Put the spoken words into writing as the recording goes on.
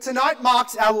Tonight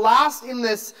marks our last in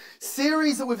this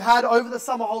series that we've had over the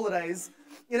summer holidays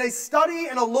in a study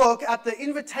and a look at the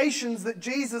invitations that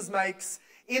Jesus makes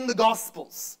in the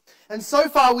Gospels. And so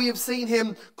far we have seen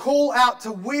him call out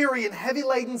to weary and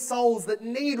heavy-laden souls that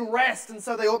need rest, and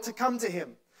so they ought to come to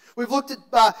him. We've looked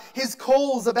at his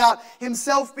calls about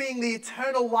himself being the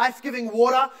eternal life-giving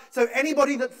water. So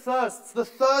anybody that thirsts, the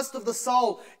thirst of the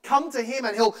soul, come to him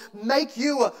and he'll make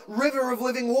you a river of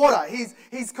living water.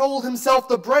 He's called himself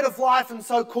the bread of life and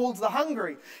so calls the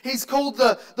hungry. He's called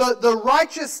the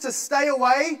righteous to stay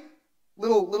away.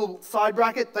 Little side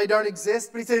bracket, they don't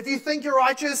exist. But he said, if you think you're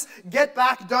righteous, get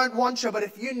back, don't want you. But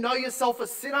if you know yourself a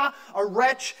sinner, a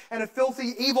wretch, and a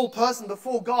filthy, evil person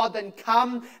before God, then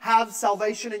come have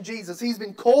salvation in Jesus. He's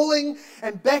been calling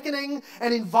and beckoning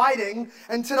and inviting.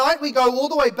 And tonight we go all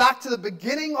the way back to the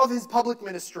beginning of his public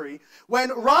ministry,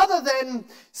 when rather than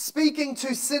speaking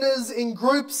to sinners in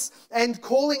groups and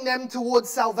calling them towards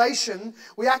salvation,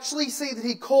 we actually see that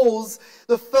he calls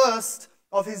the first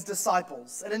of his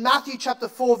disciples. And in Matthew chapter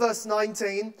 4 verse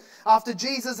 19, after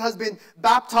Jesus has been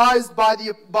baptized by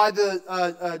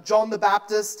John the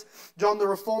Baptist, John the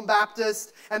Reformed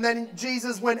Baptist, and then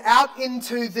Jesus went out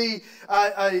into the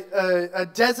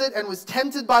desert and was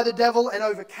tempted by the devil and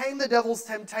overcame the devil's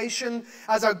temptation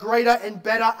as a greater and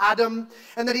better Adam,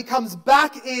 and then he comes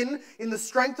back in the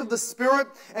strength of the Spirit,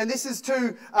 and this is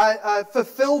to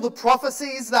fulfill the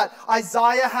prophecies that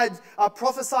Isaiah had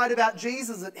prophesied about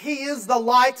Jesus, that he is the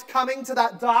light coming to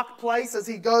that dark place as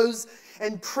he goes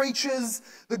and preaches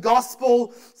the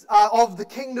gospel of the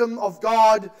kingdom of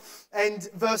God. And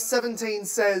verse 17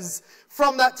 says,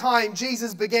 from that time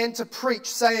Jesus began to preach,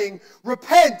 saying,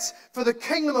 repent, for the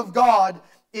kingdom of God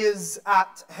is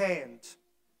at hand.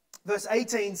 Verse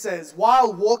 18 says,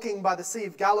 while walking by the Sea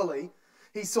of Galilee,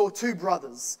 he saw two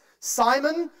brothers,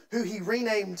 Simon, who he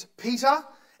renamed Peter,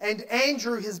 and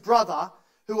Andrew his brother,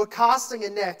 who were casting a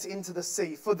net into the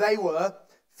sea, for they were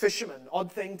fishermen. Odd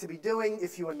thing to be doing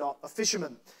if you are not a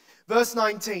fisherman. Verse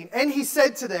 19, and he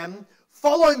said to them,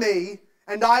 follow me,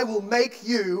 and I will make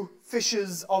you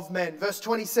fishers of men. Verse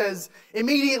 20 says,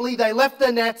 immediately they left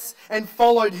their nets and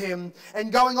followed him.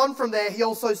 And going on from there, he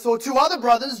also saw two other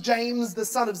brothers, James the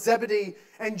son of Zebedee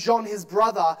and John his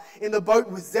brother, in the boat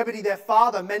with Zebedee their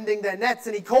father, mending their nets.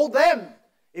 And he called them.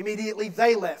 Immediately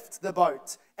they left the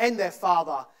boat and their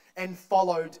father and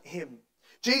followed him.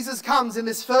 Jesus comes in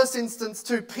this first instance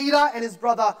to Peter and his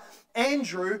brother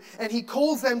Andrew, and he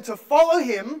calls them to follow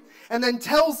him and then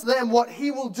tells them what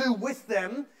he will do with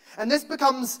them. And this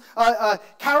becomes a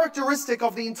characteristic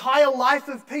of the entire life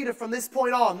of Peter from this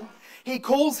point on. He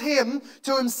calls him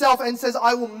to himself and says,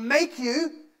 I will make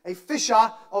you a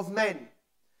fisher of men.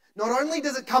 Not only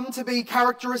does it come to be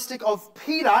characteristic of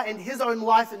Peter and his own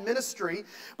life and ministry,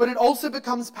 but it also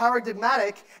becomes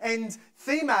paradigmatic and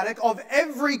thematic of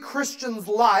every Christian's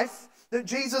life, that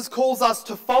Jesus calls us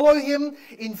to follow him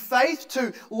in faith,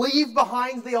 to leave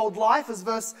behind the old life, as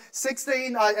verse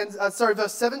 17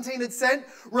 had said,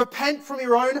 repent from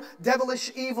your own devilish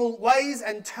evil ways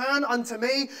and turn unto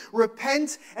me.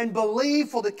 Repent and believe,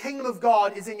 for the kingdom of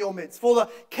God is in your midst. For the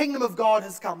kingdom of God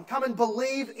has come. Come and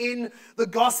believe in the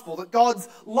gospel that God's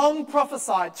long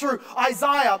prophesied through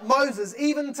Isaiah, Moses,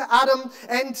 even to Adam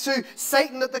and to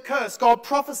Satan at the curse. God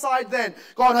prophesied then.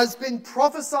 God has been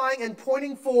prophesying and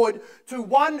pointing forward to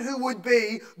one who would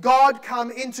be God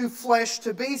come into flesh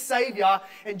to be Savior.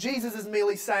 And Jesus is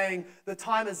merely saying, the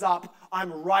time is up.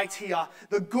 I'm right here.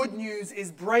 The good news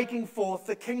is breaking forth.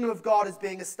 The kingdom of God is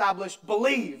being established.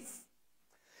 Believe.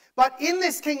 But in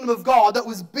this kingdom of God that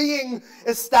was being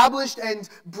established and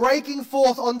breaking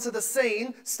forth onto the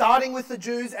scene, starting with the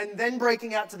Jews and then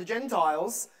breaking out to the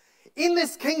Gentiles, in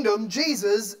this kingdom,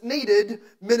 Jesus needed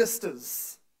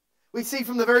ministers. We see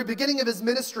from the very beginning of his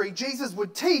ministry, Jesus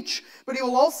would teach, but he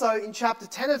will also, in chapter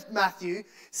 10 of Matthew,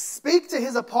 speak to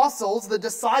his apostles, the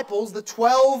disciples, the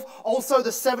 12, also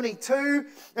the 72,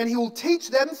 and he will teach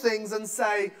them things and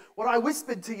say, what I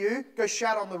whispered to you, go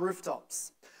shout on the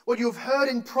rooftops. What you have heard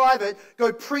in private,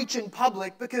 go preach in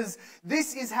public, because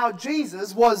this is how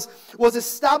Jesus was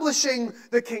establishing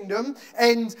the kingdom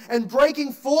and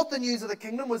breaking forth the news of the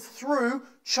kingdom was through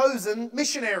chosen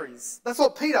missionaries. That's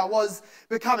what Peter was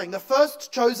becoming, the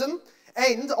first chosen,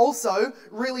 and also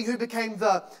really who became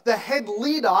the head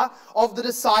leader of the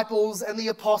disciples and the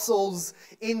apostles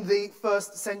in the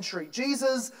first century.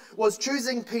 Jesus was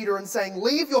choosing Peter and saying,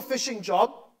 leave your fishing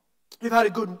job. You've had a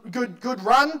good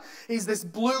run. He's this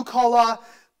blue-collar,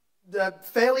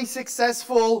 fairly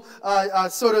successful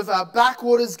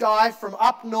backwaters guy from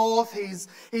up north.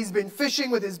 He's been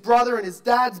fishing with his brother and his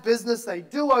dad's business. They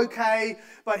do okay,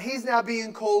 but he's now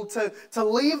being called to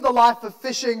leave the life of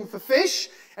fishing for fish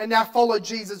and now followed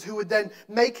Jesus, who would then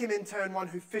make him in turn one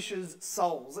who fishes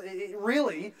souls.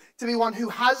 Really, to be one who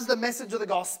has the message of the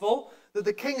gospel, that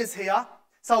the King is here,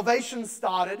 salvation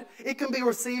started, it can be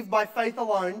received by faith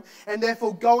alone, and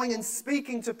therefore going and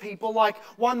speaking to people like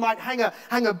one might hang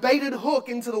a baited hook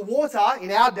into the water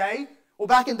in our day, or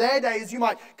back in their days, you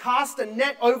might cast a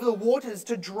net over the waters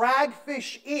to drag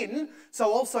fish in.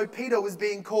 So also Peter was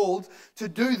being called to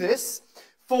do this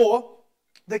for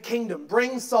the kingdom,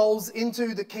 bring souls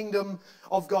into the kingdom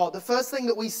of God. The first thing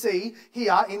that we see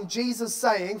here in Jesus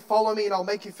saying, "Follow me and I'll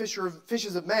make you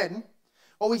fishers of men,"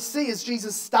 what we see is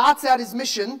Jesus starts out his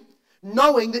mission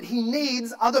knowing that he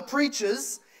needs other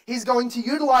preachers. He's going to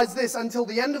utilize this until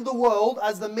the end of the world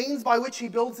as the means by which he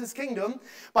builds his kingdom,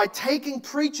 by taking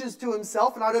preachers to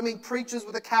himself. And I don't mean preachers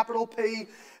with a capital P,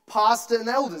 pastor and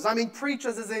elders. I mean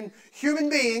preachers as in human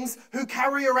beings who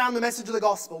carry around the message of the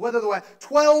gospel. Whether we're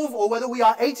 12 or whether we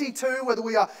are 82, whether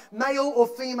we are male or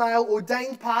female,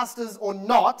 ordained pastors or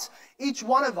not, each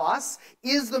one of us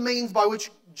is the means by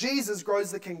which Jesus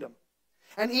grows the kingdom.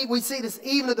 And we see this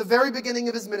even at the very beginning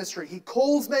of his ministry. He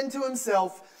calls men to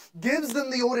himself, gives them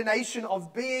the ordination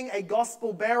of being a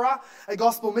gospel bearer, a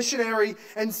gospel missionary,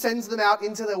 and sends them out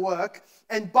into their work.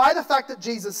 And by the fact that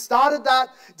Jesus started that,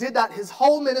 did that his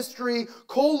whole ministry,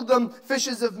 called them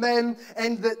fishers of men,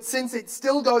 and that since it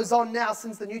still goes on now,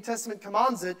 since the New Testament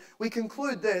commands it, we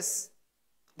conclude this,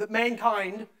 that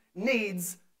mankind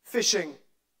needs fishing.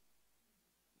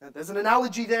 Now, there's an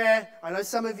analogy there. I know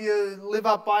some of you live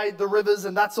up by the rivers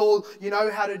and that's all you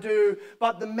know how to do.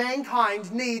 But the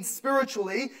mankind needs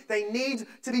spiritually, they need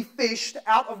to be fished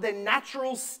out of their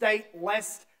natural state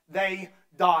lest they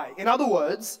die. In other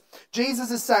words,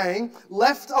 Jesus is saying,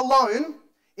 left alone,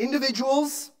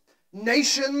 individuals,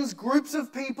 nations, groups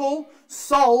of people,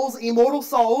 souls, immortal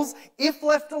souls, if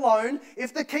left alone,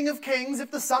 if the King of Kings,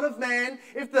 if the Son of Man,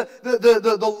 if the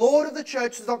Lord of the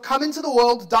church does not come into the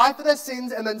world, die for their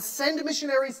sins, and then send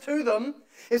missionaries to them,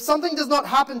 if something does not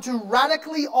happen to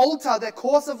radically alter their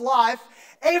course of life,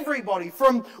 everybody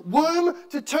from womb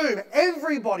to tomb,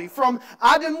 everybody from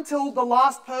Adam till the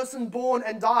last person born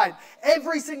and died,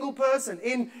 every single person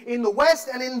in the west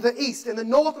and in the east, in the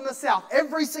north and the south,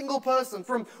 every single person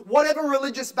from whatever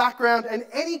religious background and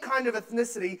any kind of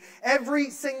ethnicity,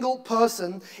 every single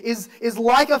person is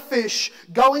like a fish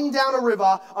going down a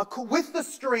river with the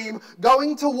stream,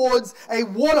 going towards a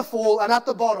waterfall, and at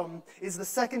the bottom is the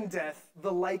second death,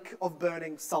 the lake of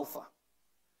burning sulfur.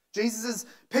 Jesus is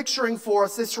picturing for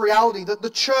us this reality that the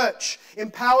church,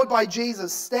 empowered by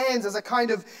Jesus, stands as a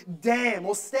kind of dam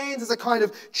or stands as a kind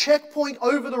of checkpoint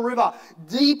over the river,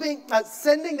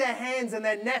 sending their hands and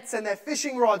their nets and their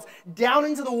fishing rods down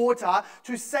into the water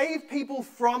to save people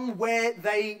from where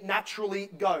they naturally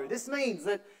go. This means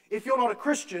that if you're not a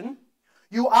Christian,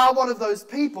 you are one of those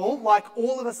people, like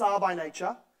all of us are by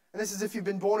nature, and this is if you've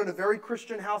been born in a very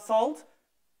Christian household,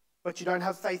 but you don't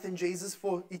have faith in Jesus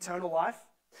for eternal life.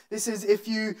 This is if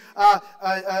you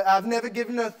have never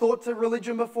given a thought to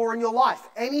religion before in your life.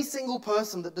 Any single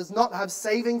person that does not have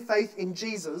saving faith in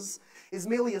Jesus is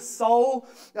merely a soul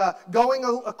going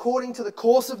according to the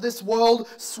course of this world,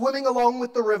 swimming along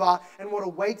with the river, and what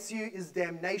awaits you is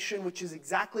damnation, which is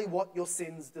exactly what your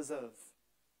sins deserve.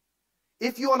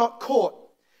 If you are not caught,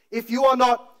 if you are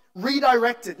not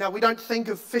redirected. Now, we don't think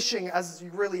of fishing as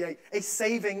really a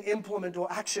saving implement or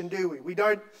action, do we? We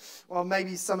don't, well,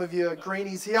 maybe some of you are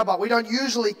greenies here, but we don't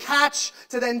usually catch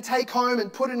to then take home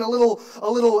and put in a little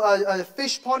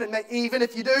fish pond. And even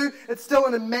if you do, it's still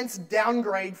an immense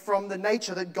downgrade from the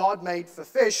nature that God made for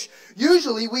fish.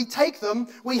 Usually we take them,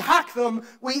 we hack them,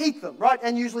 we eat them, right?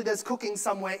 And usually there's cooking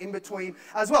somewhere in between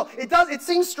as well. It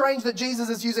seems strange that Jesus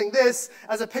is using this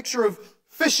as a picture of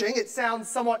fishing. It sounds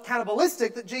somewhat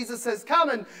cannibalistic that Jesus says, come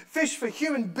and fish for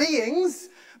human beings.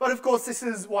 But of course, this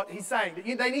is what he's saying.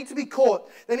 They need to be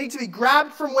caught. They need to be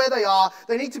grabbed from where they are.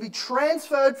 They need to be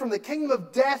transferred from the kingdom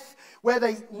of death, where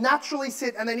they naturally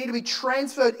sit, and they need to be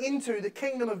transferred into the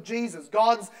kingdom of Jesus,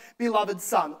 God's beloved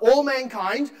Son. All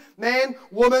mankind, man,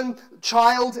 woman,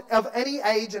 child of any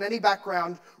age and any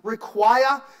background,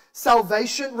 require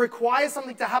salvation, require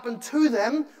something to happen to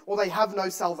them, or they have no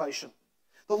salvation.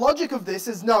 The logic of this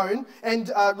is known and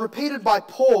repeated by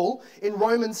Paul in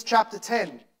Romans chapter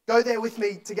 10. Go there with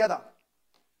me together.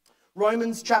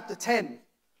 Romans chapter 10.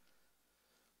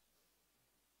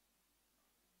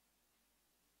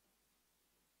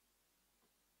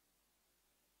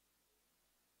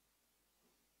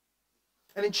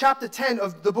 And in chapter 10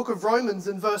 of the book of Romans,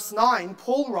 in verse 9,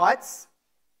 Paul writes,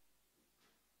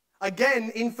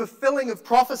 again in fulfilling of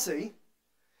prophecy,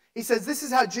 he says, this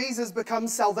is how Jesus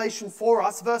becomes salvation for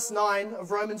us. Verse 9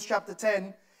 of Romans chapter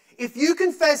 10. If you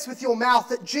confess with your mouth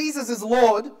that Jesus is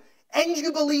Lord, and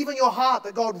you believe in your heart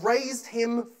that God raised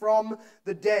him from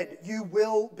the dead, you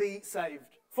will be saved.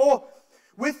 For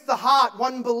with the heart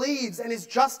one believes and is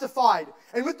justified,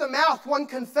 and with the mouth one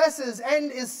confesses and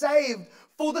is saved.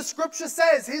 For the scripture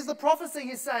says, here's the prophecy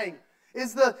he's saying,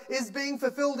 is being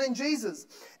fulfilled in Jesus.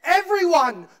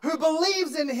 Everyone who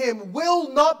believes in him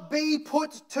will not be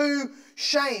put to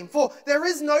shame. For there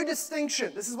is no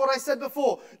distinction. This is what I said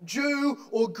before. Jew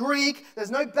or Greek. There's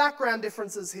no background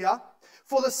differences here.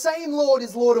 For the same Lord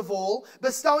is Lord of all,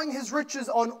 bestowing his riches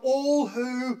on all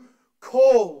who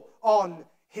call on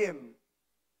him.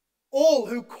 All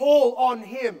who call on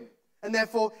him. And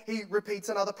therefore, he repeats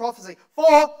another prophecy.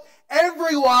 For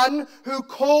everyone who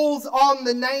calls on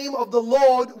the name of the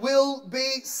Lord will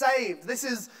be saved. This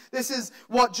is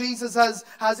what Jesus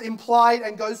has implied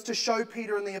and goes to show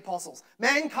Peter and the apostles.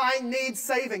 Mankind needs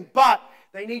saving, but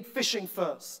they need fishing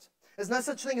first. There's no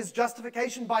such thing as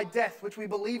justification by death, which we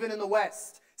believe in the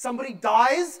West. Somebody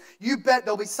dies, you bet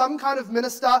there'll be some kind of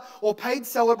minister or paid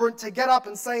celebrant to get up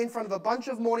and say in front of a bunch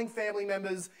of mourning family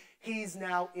members, he's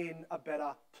now in a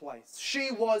better place. She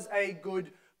was a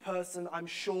good person. I'm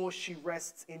sure she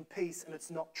rests in peace. And it's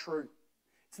not true.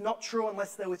 It's not true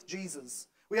unless they're with Jesus.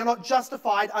 We are not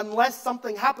justified unless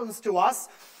something happens to us,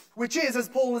 which is, as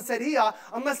Paul has said here,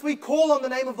 unless we call on the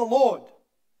name of the Lord.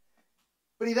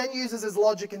 But he then uses his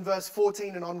logic in verse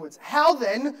 14 and onwards. How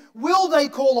then will they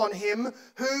call on him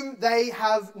whom they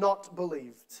have not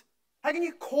believed? How can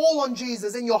you call on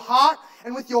Jesus in your heart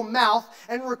and with your mouth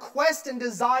and request and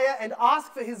desire and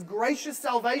ask for his gracious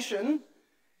salvation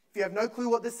if you have no clue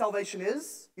what this salvation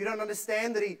is? You don't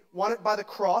understand that he won it by the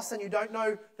cross and you don't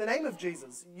know the name of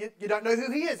Jesus. You don't know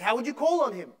who he is. How would you call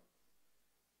on him?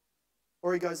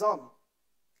 Or he goes on.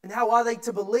 And how are they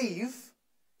to believe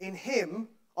in him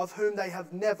of whom they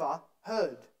have never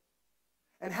heard?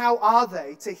 And how are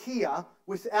they to hear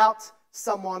without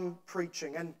someone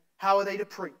preaching? And how are they to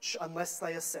preach unless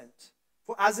they are sent?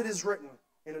 For as it is written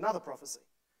in another prophecy,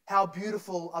 how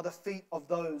beautiful are the feet of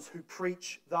those who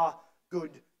preach the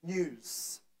good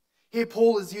news. Here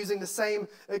Paul is using the same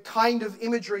kind of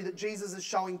imagery that Jesus is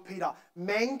showing Peter.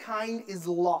 Mankind is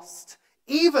lost.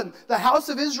 Even the house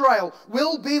of Israel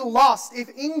will be lost if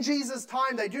in Jesus'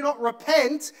 time they do not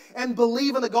repent and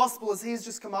believe in the gospel as he has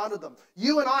just commanded them.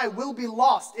 You and I will be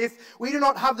lost if we do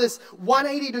not have this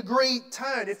 180-degree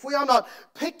turn, if we are not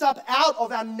picked up out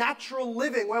of our natural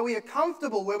living where we are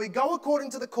comfortable, where we go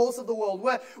according to the course of the world,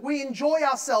 where we enjoy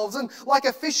ourselves, and like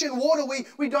a fish in water,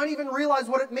 we don't even realize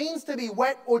what it means to be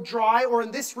wet or dry or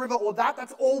in this river or that.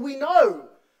 That's all we know.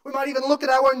 We might even look at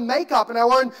our own makeup and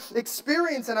our own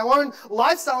experience and our own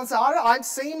lifestyle and say, I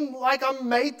seem like I'm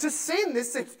made to sin.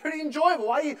 This seems pretty enjoyable.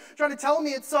 Why are you trying to tell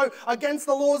me it's so against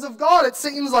the laws of God? It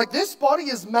seems like this body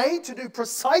is made to do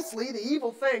precisely the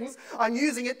evil things I'm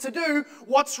using it to do.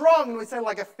 What's wrong? And we say,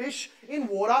 like a fish in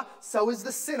water, so is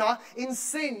the sinner in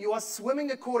sin. You are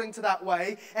swimming according to that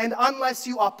way. And unless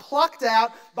you are plucked out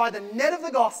by the net of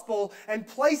the gospel and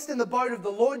placed in the boat of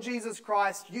the Lord Jesus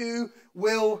Christ, you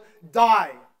will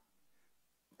die.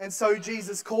 And so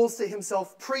Jesus calls to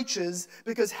himself preachers,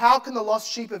 because how can the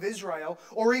lost sheep of Israel,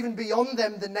 or even beyond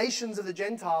them, the nations of the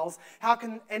Gentiles, how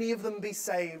can any of them be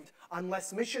saved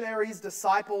unless missionaries,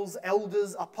 disciples,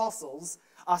 elders, apostles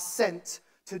are sent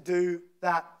to do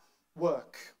that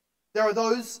work? There are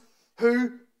those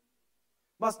who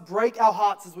must break our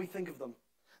hearts as we think of them.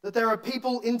 That there are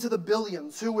people into the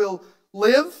billions who will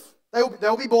live,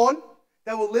 they'll be born,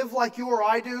 they will live like you or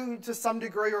I do to some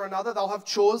degree or another. They'll have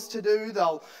chores to do.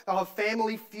 They'll have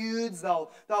family feuds.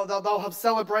 They'll have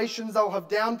celebrations. They'll have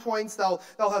down points. They'll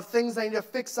have things they need to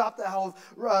fix up. They'll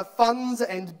have funds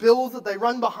and bills that they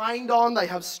run behind on. They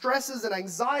have stresses and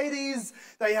anxieties.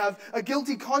 They have a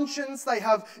guilty conscience. They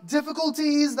have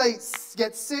difficulties. They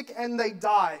get sick and they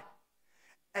die.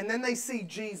 And then they see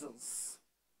Jesus.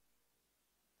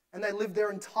 And they live their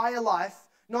entire life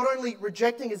not only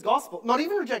rejecting his gospel, not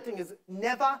even rejecting his,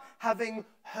 never having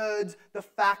heard the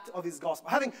fact of his gospel,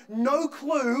 having no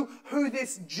clue who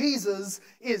this Jesus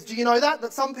is. Do you know that?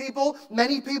 That some people,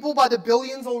 many people by the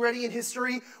billions already in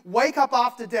history, wake up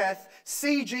after death,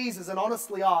 see Jesus and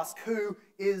honestly ask, who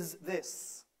is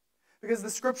this? Because the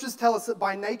scriptures tell us that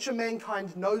by nature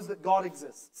mankind knows that God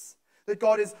exists. That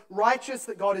God is righteous,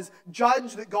 that God is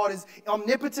judge, that God is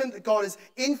omnipotent, that God is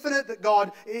infinite, that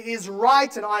God is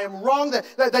right and I am wrong.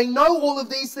 That they know all of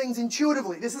these things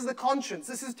intuitively. This is the conscience.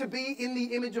 This is to be in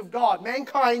the image of God.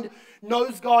 Mankind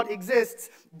knows God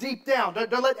exists deep down.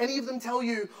 Don't let any of them tell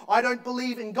you, I don't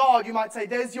believe in God. You might say,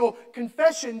 there's your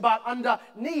confession, but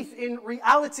underneath, in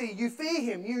reality, you fear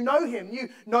him, you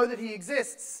know that he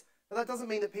exists. But that doesn't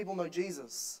mean that people know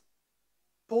Jesus.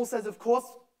 Paul says, of course,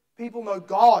 people know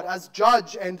God as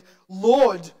judge and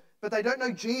Lord, but they don't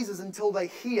know Jesus until they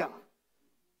hear.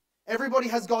 Everybody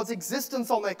has God's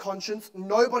existence on their conscience.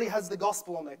 Nobody has the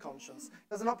gospel on their conscience.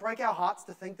 Does it not break our hearts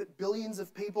to think that billions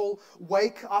of people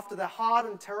wake after their hard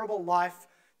and terrible life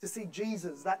to see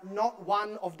Jesus, that not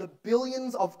one of the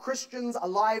billions of Christians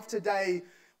alive today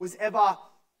was ever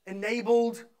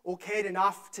enabled or cared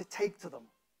enough to take to them?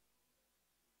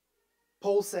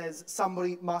 Paul says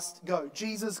somebody must go.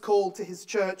 Jesus' call to his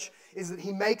church is that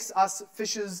he makes us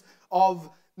fishers of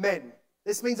men.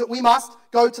 This means that we must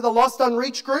go to the lost,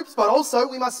 unreached groups, but also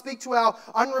we must speak to our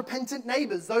unrepentant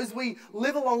neighbors, those we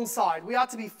live alongside. We are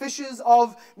to be fishers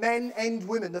of men and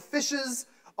women, the fishers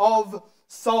of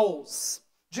souls.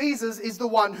 Jesus is the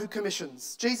one who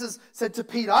commissions. Jesus said to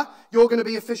Peter, you're going to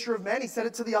be a fisher of men. He said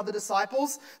it to the other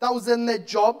disciples. That was then their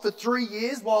job for 3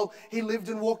 years while he lived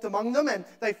and walked among them. And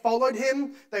they followed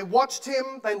him. They watched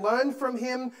him. They learned from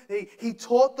him. He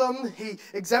taught them. He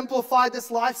exemplified this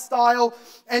lifestyle.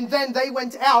 And then they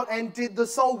went out and did the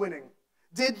soul winning.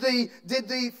 Did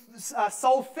the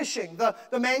soul fishing, the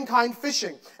mankind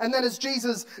fishing. And then as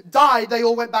Jesus died, they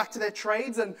all went back to their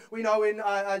trades. And we know in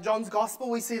John's gospel,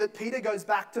 we see that Peter goes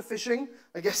back to fishing.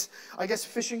 I guess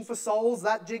fishing for souls,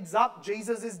 that jigs up.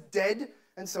 Jesus is dead,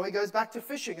 and so he goes back to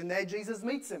fishing. And there Jesus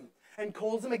meets him and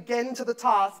calls him again to the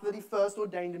task that he first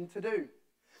ordained him to do.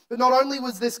 But not only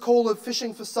was this call of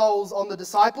fishing for souls on the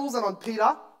disciples and on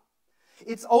Peter,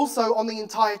 it's also on the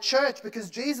entire church, because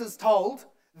Jesus told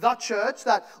the church,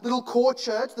 that little core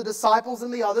church, the disciples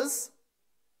and the others,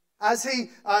 as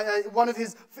one of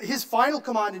his final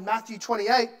command in Matthew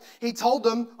 28, he told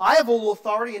them, I have all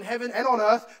authority in heaven and on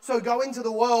earth, so go into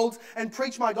the world and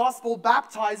preach my gospel,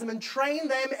 baptize them, and train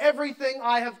them everything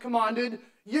I have commanded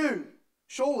you.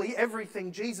 Surely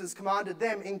everything Jesus commanded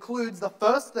them includes the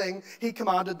first thing he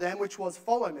commanded them, which was,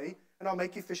 follow me, and I'll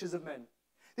make you fishers of men.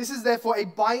 This is therefore a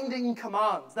binding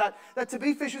command, that to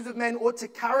be fishers of men ought to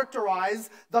characterize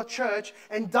the church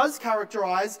and does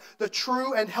characterize the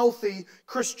true and healthy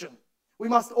Christian. We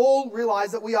must all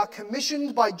realize that we are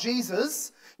commissioned by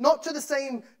Jesus, not to the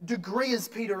same degree as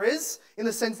Peter is, in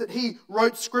the sense that he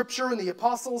wrote scripture and the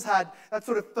apostles had that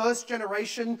sort of first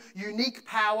generation unique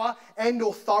power and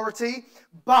authority,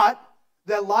 but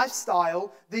their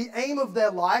lifestyle, the aim of their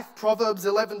life, Proverbs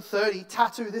 11:30,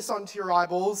 tattoo this onto your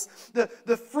eyeballs.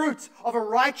 The fruit of a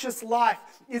righteous life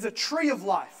is a tree of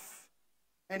life,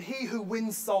 and he who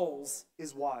wins souls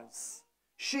is wise.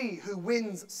 She who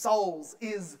wins souls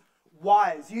is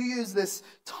wise. You use this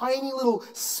tiny little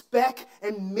speck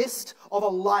and mist of a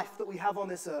life that we have on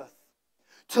this earth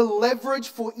to leverage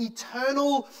for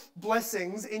eternal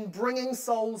blessings in bringing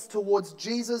souls towards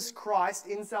Jesus Christ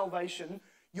in salvation.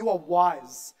 You are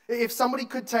wise. If somebody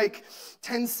could take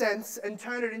 10 cents and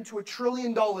turn it into $1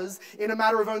 trillion in a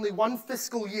matter of only one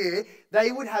fiscal year,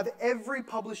 they would have every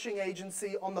publishing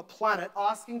agency on the planet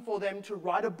asking for them to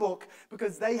write a book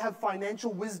because they have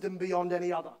financial wisdom beyond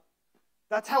any other.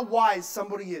 That's how wise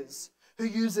somebody is, who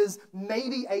uses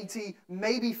maybe 80,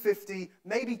 maybe 50,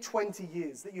 maybe 20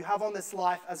 years that you have on this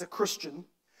life as a Christian.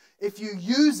 If you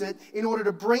use it in order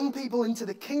to bring people into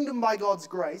the kingdom by God's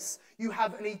grace, you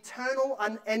have an eternal,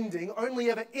 unending, only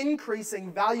ever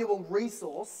increasing, valuable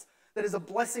resource that is a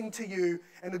blessing to you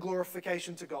and a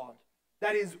glorification to God.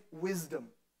 That is wisdom.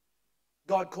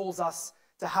 God calls us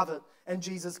to have it, and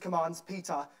Jesus commands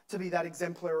Peter to be that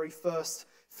exemplary first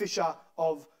fisher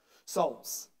of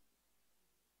souls.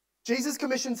 Jesus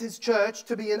commissions his church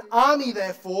to be an army,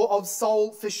 therefore, of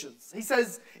soul fishers. He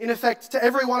says, in effect, to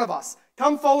every one of us,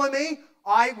 come follow me,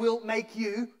 I will make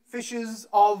you fishers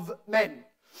of men.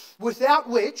 Without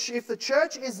which, if the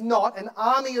church is not an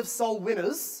army of soul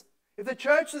winners, if the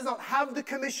church does not have the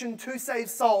commission to save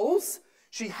souls,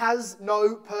 she has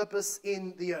no purpose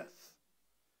in the earth.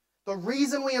 The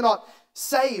reason we are not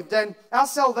saved and our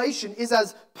salvation is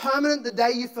as permanent the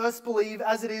day you first believe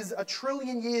as it is 1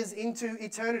 trillion years into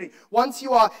eternity. Once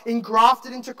you are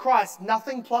engrafted into Christ,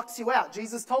 nothing plucks you out.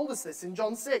 Jesus told us this in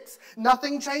John 6.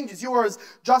 Nothing changes. You are as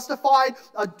justified,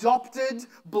 adopted,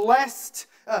 blessed,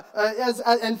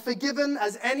 and forgiven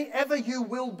as ever you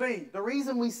will be. The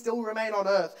reason we still remain on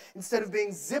earth instead of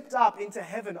being zipped up into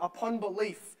heaven upon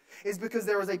belief is because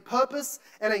there is a purpose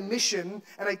and a mission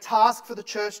and a task for the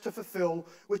church to fulfill,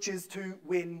 which is to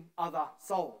win other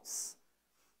souls.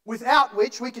 Without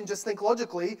which, we can just think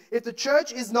logically, if the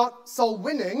church is not soul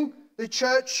winning, the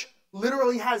church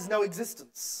literally has no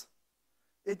existence.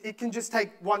 It can just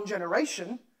take one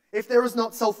generation. If there is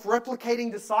not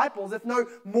self-replicating disciples, if no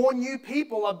more new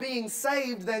people are being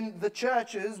saved, then the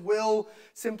churches will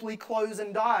simply close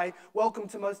and die. Welcome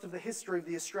to most of the history of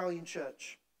the Australian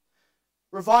church.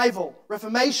 revival,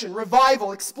 reformation,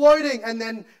 revival, exploding, and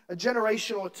then a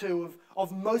generation or two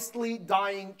of mostly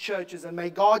dying churches. And may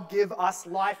God give us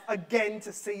life again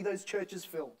to see those churches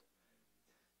filled.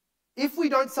 If we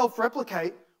don't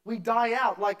self-replicate, we die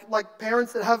out like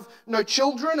parents that have no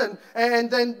children and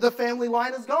then the family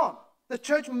line is gone. The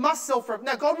church must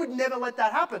self-replicate. Now, God would never let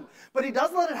that happen, but He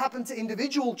does let it happen to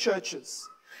individual churches.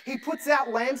 He puts out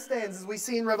lampstands, as we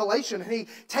see in Revelation, and He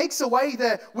takes away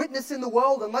their witness in the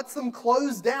world and lets them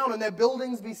close down and their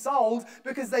buildings be sold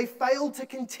because they failed to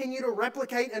continue to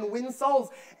replicate and win souls.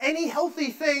 Any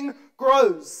healthy thing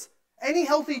grows. Any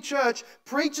healthy church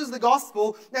preaches the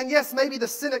gospel, and yes, maybe the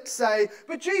cynics say,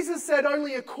 but Jesus said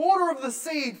only a quarter of the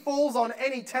seed falls on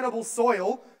any tenable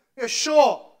soil. Yeah,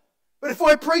 sure. But if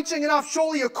we're preaching enough,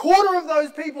 surely a quarter of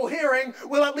those people hearing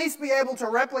will at least be able to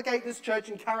replicate this church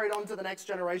and carry it on to the next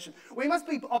generation. We must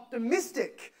be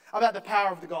optimistic about the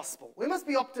power of the gospel. We must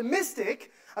be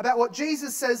optimistic about what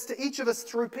Jesus says to each of us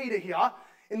through Peter here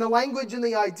in the language and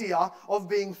the idea of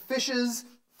being fishers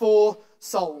for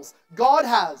souls. God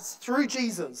has, through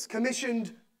Jesus,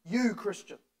 commissioned you,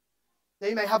 Christian. Now,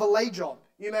 you may have a lay job.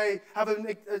 You may have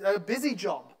a busy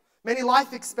job. Many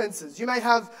life expenses. You may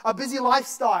have a busy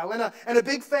lifestyle and a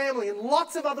big family and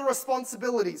lots of other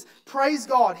responsibilities. Praise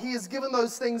God, He has given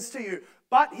those things to you.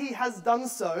 But He has done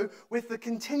so with the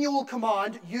continual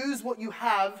command, use what you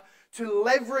have to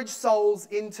leverage souls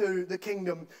into the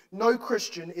kingdom. No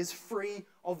Christian is free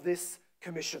of this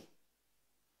commission.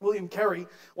 William Carey,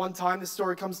 one time, this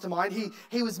story comes to mind,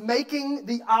 he was making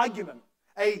the argument,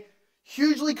 a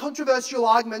hugely controversial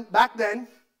argument back then,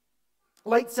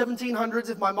 late 1700s,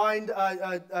 if my mind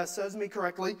serves me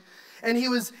correctly. And he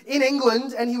was in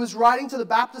England, and he was writing to the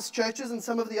Baptist churches and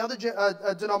some of the other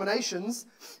denominations.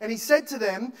 And he said to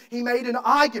them, he made an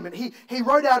argument. He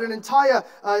wrote out an entire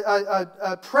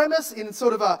premise in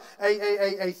sort of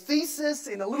a thesis,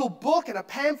 in a little book and a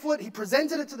pamphlet. He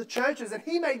presented it to the churches, and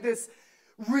he made this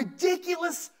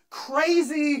ridiculous,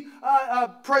 crazy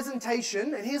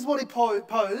presentation. And here's what he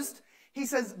posed. He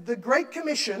says, the Great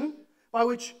Commission, by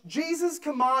which Jesus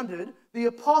commanded the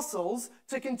apostles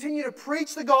to continue to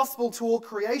preach the gospel to all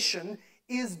creation,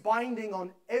 is binding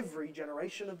on every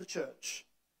generation of the church.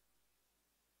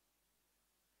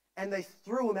 And they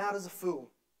threw him out as a fool.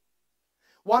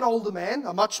 One older man,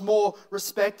 a much more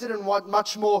respected and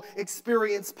much more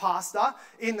experienced pastor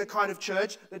in the kind of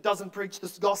church that doesn't preach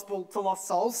this gospel to lost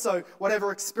souls, so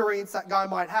whatever experience that guy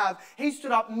might have, he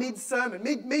stood up mid-sermon,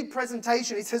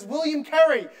 mid-presentation. He says, William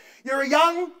Carey, you're a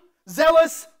young,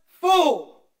 zealous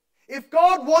fool. If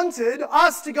God wanted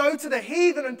us to go to the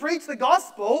heathen and preach the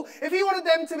gospel, if He wanted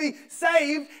them to be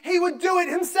saved, He would do it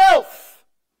Himself.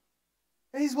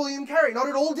 And he's William Carey, not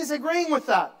at all disagreeing with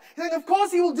that. He's saying, of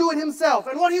course He will do it Himself.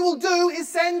 And what He will do is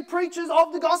send preachers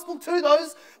of the gospel to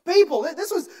those people.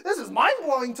 This was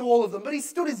mind-blowing to all of them, but he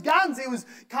stood his guns. He was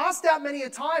cast out many a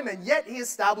time, and yet he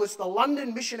established the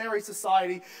London Missionary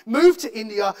Society, moved to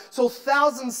India, saw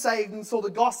thousands saved, and saw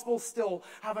the gospel still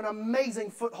have an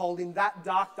amazing foothold in that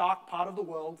dark, dark part of the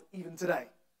world even today.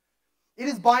 It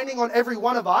is binding on every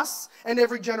one of us and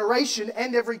every generation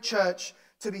and every church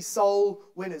to be soul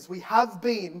winners. We have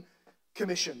been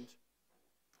commissioned.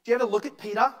 Do you ever look at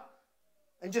Peter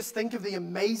and just think of the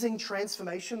amazing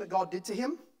transformation that God did to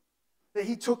him? That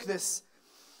he took this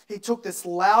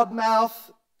loudmouth,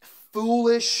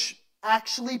 foolish,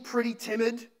 actually pretty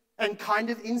timid, and kind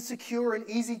of insecure and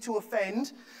easy to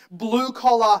offend,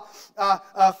 blue-collar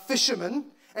fisherman,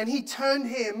 and He turned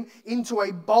him into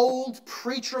a bold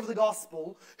preacher of the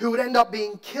gospel who would end up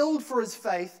being killed for his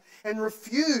faith and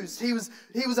refused. He was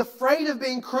afraid of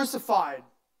being crucified,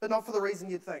 but not for the reason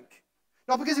you'd think.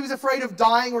 Not because he was afraid of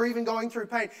dying or even going through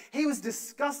pain. He was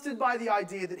disgusted by the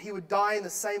idea that he would die in the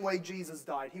same way Jesus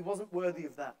died. He wasn't worthy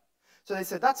of that. So they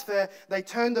said, that's fair. They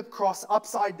turned the cross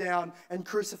upside down and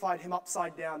crucified Him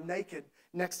upside down, naked,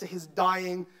 next to his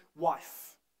dying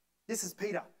wife. This is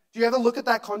Peter. Do you ever look at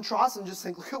that contrast and just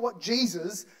think, look at what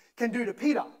Jesus can do to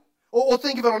Peter? Or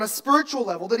think of it on a spiritual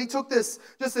level, that He took this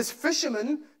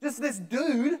fisherman, just this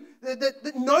dude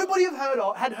that nobody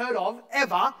had heard of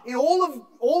ever in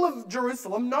all of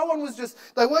Jerusalem. No one was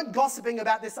they weren't gossiping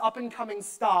about this up and coming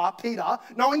star, Peter.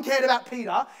 No one cared about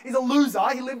Peter. He's a loser.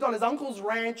 He lived on his uncle's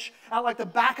ranch out like the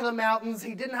back of the mountains.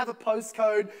 He didn't have a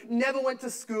postcode, never went to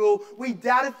school. We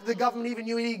doubt if the government even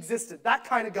knew he existed. That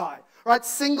kind of guy. Right,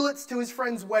 singlets to his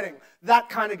friend's wedding, that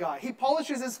kind of guy. He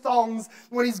polishes his thongs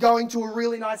when he's going to a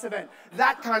really nice event,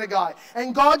 that kind of guy.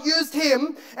 And God used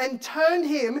him and turned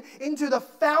him into the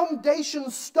foundation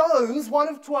stones, one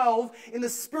of 12, in the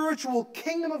spiritual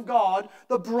kingdom of God,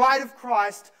 the bride of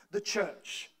Christ, the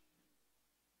church.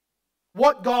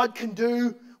 What God can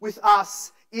do with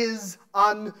us is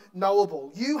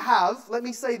unknowable. You have, let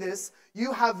me say this,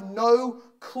 you have no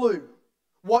clue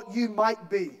what you might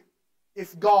be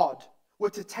if God were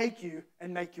to take you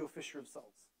and make you a fisher of souls.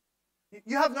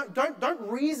 You have no, don't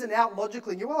reason out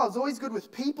logically. Well, I was always good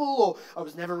with people, or I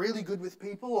was never really good with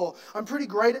people, or I'm pretty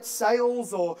great at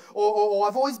sales, or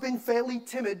I've always been fairly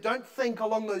timid. Don't think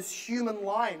along those human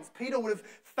lines. Peter would have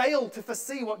failed to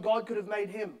foresee what God could have made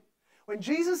him. When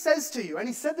Jesus says to you, and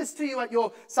he said this to you at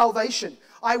your salvation,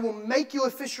 I will make you a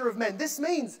fisher of men. This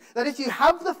means that if you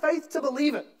have the faith to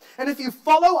believe it, and if you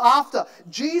follow after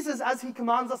Jesus as he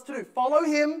commands us to do, follow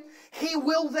him, he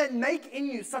will then make in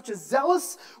you such a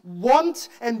zealous want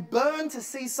and burn to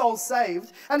see souls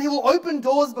saved, and he will open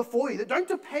doors before you that don't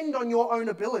depend on your own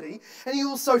ability, and he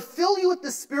will so fill you with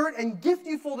the Spirit and gift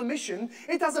you for the mission.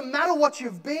 It doesn't matter what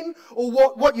you've been, or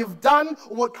what you've done,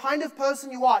 or what kind of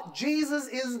person you are. Jesus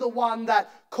is the one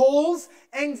that calls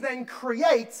and then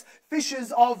creates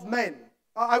fishers of men.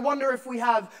 I wonder if we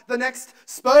have the next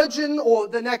Spurgeon or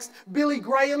the next Billy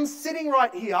Graham sitting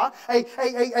right here,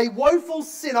 a woeful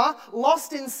sinner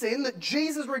lost in sin that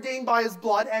Jesus redeemed by his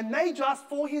blood and may just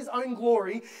for his own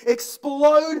glory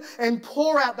explode and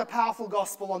pour out the powerful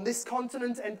gospel on this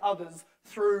continent and others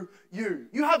through you.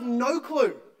 You have no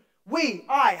clue.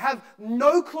 I have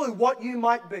no clue what you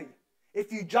might be if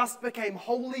you just became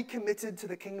wholly committed to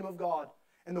the kingdom of God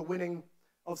and the winning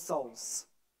of souls.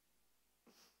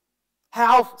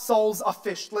 How souls are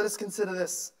fished. Let us consider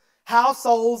this. How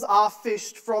souls are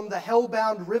fished from the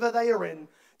hell-bound river they are in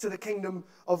to the kingdom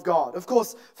of God. Of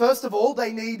course, first of all,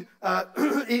 they need,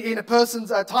 in a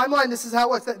person's timeline, this is how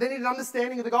it works. They need an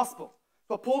understanding of the gospel.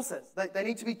 What Paul says. They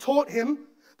need to be taught him,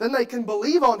 then they can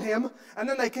believe on him, and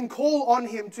then they can call on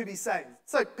him to be saved.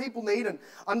 So people need an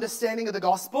understanding of the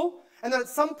gospel. And then at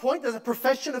some point, there's a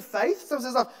profession of faith.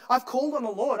 Someone says, I've called on the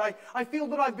Lord. I feel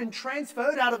that I've been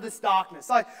transferred out of this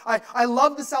darkness. I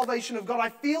love the salvation of God. I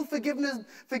feel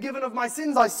forgiven of my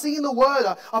sins. I see in the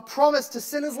Word a promise to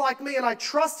sinners like me, and I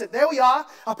trust it. There we are,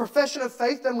 a profession of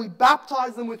faith. Then we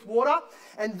baptize them with water,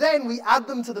 and then we add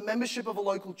them to the membership of a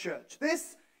local church.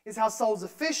 This is how souls are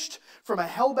fished from a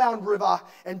hell-bound river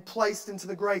and placed into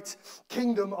the great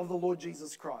kingdom of the Lord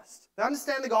Jesus Christ. They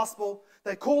understand the gospel.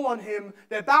 They call on him,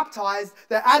 they're baptized,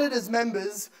 they're added as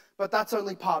members, but that's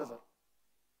only part of it.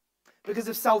 Because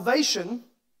if salvation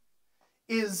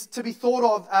is to be thought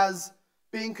of as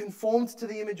being conformed to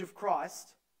the image of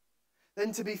Christ,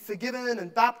 then to be forgiven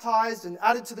and baptized and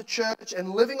added to the church and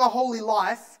living a holy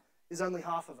life is only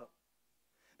half of it.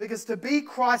 Because to be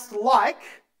Christ-like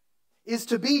is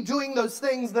to be doing those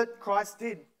things that Christ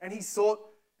did, and he sought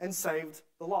and saved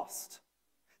the lost.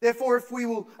 Therefore, if we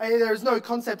will, there is no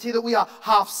concept here that we are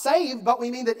half saved, but we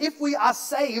mean that if we are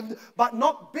saved, but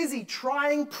not busy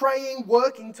trying, praying,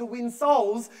 working to win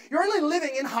souls, you're only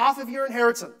living in half of your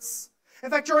inheritance. In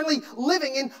fact, you're only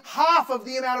living in half of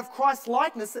the amount of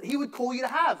Christ-likeness that he would call you to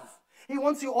have. He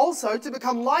wants you also to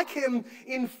become like him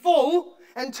in full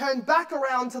and turn back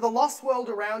around to the lost world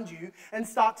around you and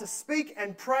start to speak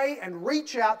and pray and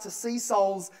reach out to see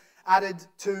souls added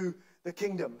to the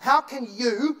kingdom. How can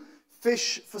you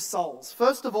fish for souls?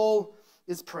 First of all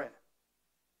is prayer.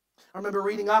 I remember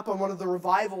reading up on one of the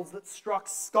revivals that struck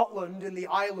Scotland in the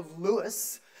Isle of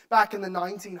Lewis back in the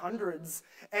 1900s.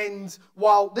 And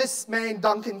while this man,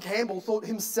 Duncan Campbell, thought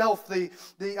himself a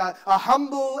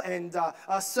humble and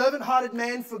a servant-hearted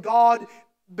man for God,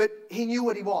 but he knew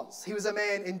what he was. He was a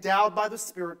man endowed by the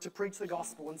Spirit to preach the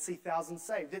gospel and see thousands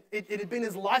saved. It had been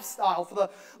his lifestyle for the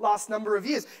last number of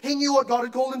years. He knew what God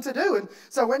had called him to do. And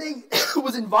so when he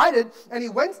was invited and he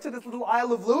went to this little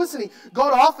Isle of Lewis and he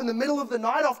got off in the middle of the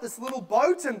night off this little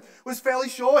boat and was fairly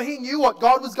sure he knew what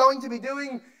God was going to be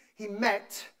doing, he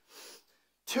met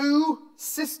two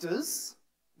sisters,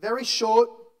 very short,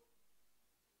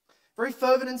 very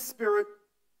fervent in spirit,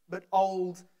 but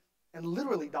old and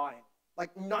literally dying.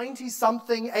 Like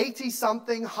 90-something,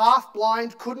 80-something,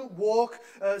 half-blind, couldn't walk,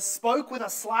 spoke with a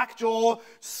slack jaw,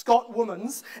 Scot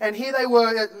womans. And here they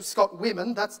were, Scot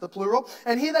women, that's the plural.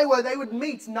 And here they were, they would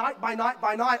meet night by night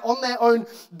by night on their own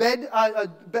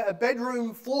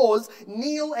bedroom floors,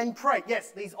 kneel and pray.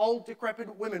 Yes, these old,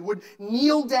 decrepit women would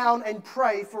kneel down and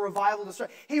pray for revival to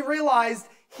strike. He realized,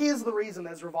 here's the reason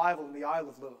there's revival in the Isle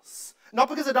of Lewis. Not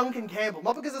because of Duncan Campbell,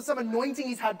 not because of some anointing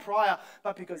he's had prior,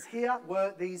 but because here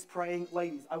were these praying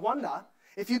ladies. I wonder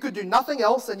if you could do nothing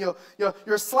else and you're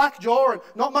a slack jaw and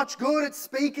not much good at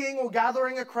speaking or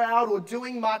gathering a crowd or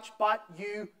doing much, but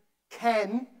you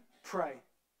can pray.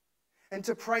 And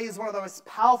to pray is one of the most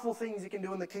powerful things you can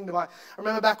do in the kingdom. I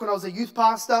remember back when I was a youth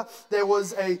pastor, there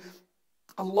was a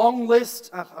a long list,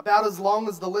 about as long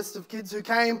as the list of kids who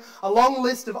came, a long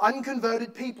list of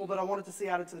unconverted people that I wanted to see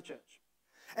added to the church.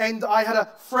 And I had a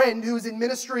friend who was in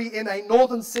ministry in a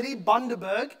northern city,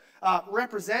 Bundaberg,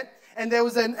 represent, and there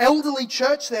was an elderly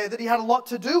church there that he had a lot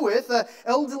to do with,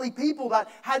 elderly people that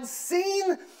had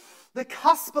seen the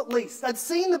cusp at least. They'd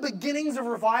seen the beginnings of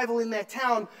revival in their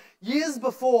town years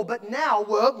before, but now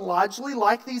were largely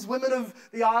like these women of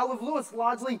the Isle of Lewis,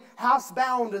 largely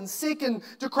housebound and sick and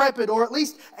decrepit, or at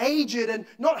least aged and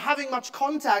not having much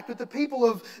contact with the people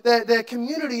of their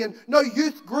community, and no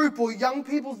youth group or young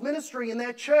people's ministry in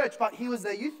their church, but he was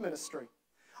their youth ministry.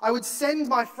 I would send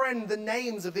my friend the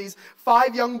names of these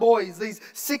 5 young boys, these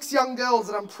 6 young girls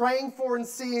that I'm praying for and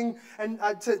seeing, and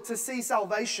to see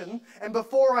salvation. And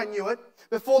before I knew it,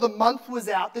 before the month was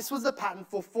out, this was the pattern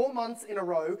for 4 months in a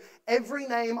row. Every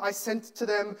name I sent to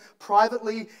them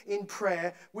privately in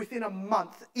prayer, within a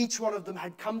month, each one of them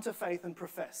had come to faith and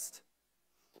professed,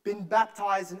 been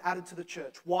baptized and added to the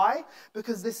church. Why?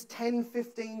 Because this 10,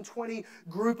 15, 20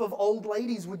 group of old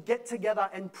ladies would get together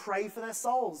and pray for their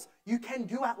souls. You can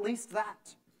do at least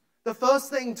that. The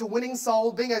first thing to winning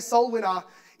soul, being a soul winner,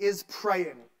 is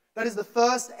praying. That is the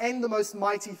first and the most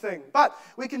mighty thing. But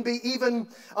we can be even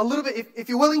a little bit, if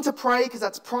you're willing to pray, because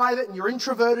that's private and you're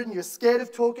introverted and you're scared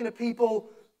of talking to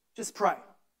people, just pray.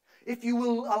 If you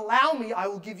will allow me, I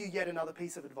will give you yet another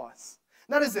piece of advice.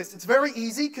 That is this. It's very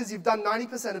easy because you've done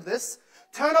 90% of this.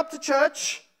 Turn up to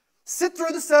church, sit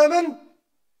through the sermon,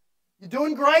 you're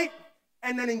doing great,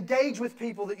 and then engage with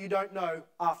people that you don't know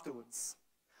afterwards.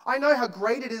 I know how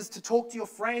great it is to talk to your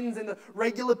friends and the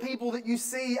regular people that you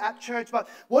see at church, but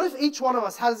what if each one of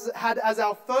us has had as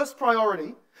our first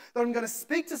priority that I'm going to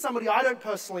speak to somebody I don't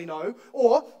personally know,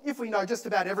 or if we know just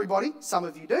about everybody, some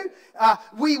of you do,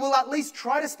 we will at least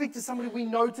try to speak to somebody we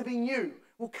know to be new.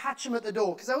 We'll catch them at the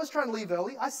door, because they always try and leave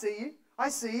early. I see you. I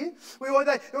see you. They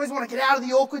always want to get out of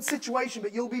the awkward situation,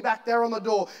 but you'll be back there on the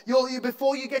door.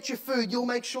 Before you get your food, you'll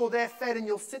make sure they're fed, and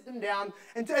you'll sit them down,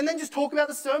 and then just talk about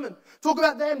the sermon. Talk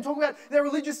about them. Talk about their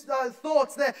religious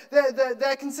thoughts,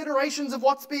 their considerations of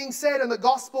what's being said, and the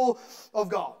gospel of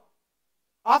God.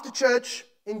 After church,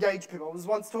 engage people. I was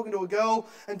once talking to a girl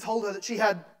and told her that she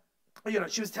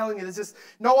was telling me there's just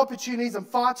no opportunities. I'm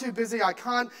far too busy. I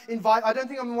can't invite. I don't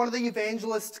think I'm one of the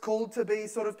evangelists called to be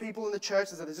sort of people in the church.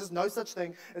 I said there's just no such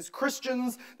thing as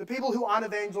Christians. The people who aren't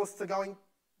evangelists are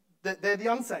they're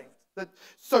the unsaved.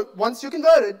 So once you're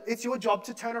converted, it's your job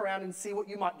to turn around and see what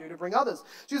you might do to bring others.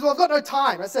 She goes, well, I've got no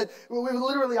time. I said, well, we were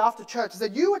literally after church. I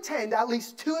said, you attend at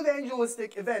least 2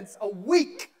 evangelistic events a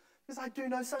week. Because I do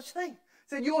no such thing. I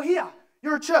said, you're here.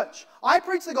 You're a church. I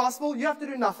preach the gospel. You have to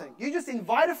do nothing. You just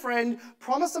invite a friend,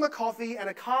 promise them a coffee and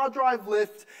a car drive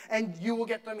lift, and you will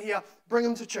get them here. Bring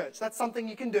them to church. That's something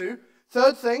you can do.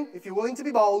 Third thing, if you're willing to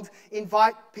be bold,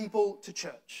 invite people to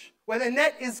church, where their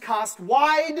net is cast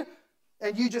wide,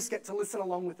 and you just get to listen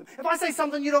along with them. If I say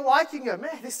something you don't like, you can go,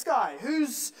 man, this guy,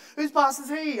 whose pastor's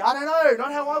he? I don't know.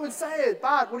 Not how I would say it.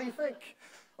 But what do you think?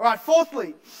 All right,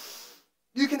 fourthly,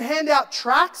 you can hand out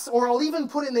tracts, or I'll even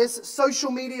put in this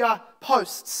social media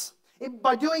posts.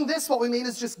 By doing this, what we mean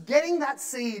is just getting that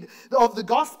seed of the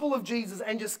gospel of Jesus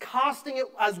and just casting it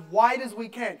as wide as we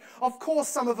can. Of course,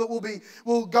 some of it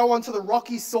will go onto the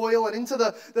rocky soil and into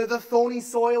the thorny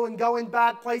soil and go in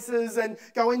bad places and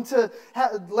go into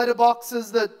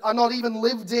letterboxes that are not even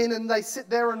lived in, and they sit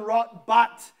there and rot.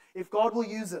 But if God will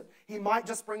use it, He might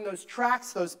just bring those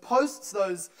tracts, those posts,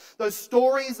 those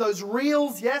stories, those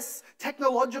reels, yes,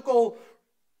 technological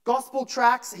gospel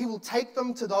tracts. He will take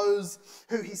them to those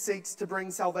who He seeks to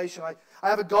bring salvation. I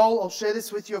have a goal. I'll share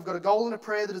this with you. I've got a goal and a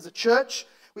prayer that as a church,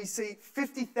 we see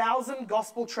 50,000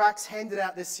 gospel tracts handed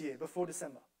out this year before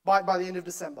December, by the end of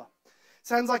December.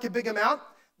 Sounds like a big amount.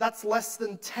 That's less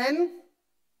than 10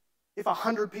 if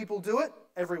 100 people do it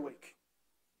every week.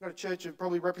 I've got a church of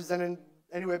probably representing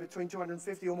anywhere between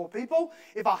 250 or more people.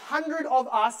 If 100 of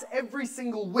us every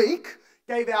single week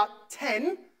gave out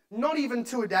 10, not even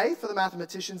 2 a day for the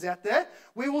mathematicians out there,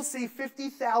 we will see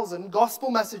 50,000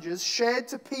 gospel messages shared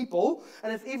to people.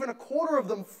 And if even a quarter of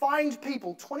them find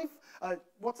people,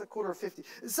 what's a quarter of 50?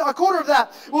 So a quarter of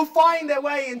that will find their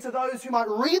way into those who might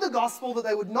read the gospel that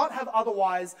they would not have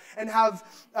otherwise, and have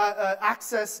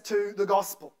access to the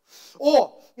gospel.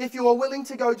 Or if you are willing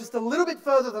to go just a little bit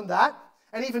further than that,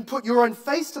 and even put your own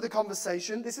face to the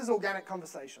conversation, this is organic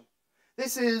conversation.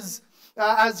 This is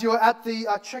as you're at the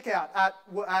checkout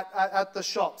at the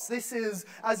shops. This is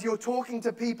as you're talking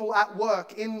to people at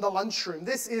work in the lunchroom.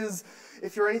 This is,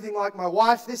 if you're anything like my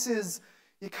wife, this is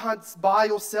You can't buy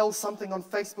or sell something on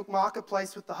Facebook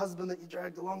Marketplace with the husband that you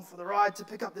dragged along for the ride to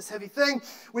pick up this heavy thing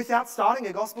without starting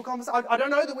a gospel conversation. I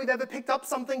don't know that we've ever picked up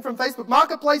something from Facebook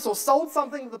Marketplace or sold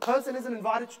something that the person isn't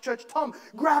invited to church. Tom,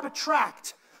 grab a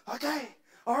tract. Okay,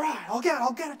 all right, I'll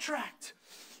get a tract.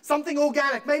 Something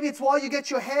organic. Maybe it's while you get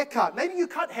your hair cut. Maybe you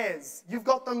cut hairs. You've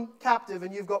got them captive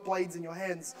and you've got blades in your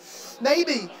hands.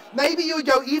 Maybe you would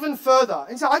go even further.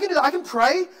 And so I can do that. I can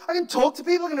pray. I can talk to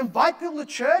people. I can invite people to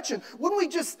church. And wouldn't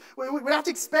we'd have to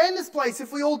expand this place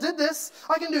if we all did this.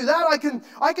 I can do that.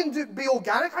 I can be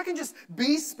organic. I can just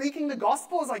be speaking the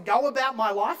gospel as I go about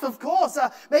my life, of course.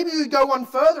 Maybe you go one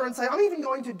further and say, I'm even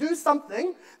going to do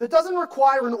something that doesn't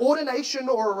require an ordination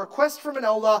or a request from an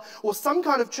elder or some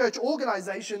kind of church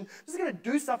organization. I'm just going to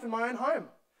do stuff in my own home.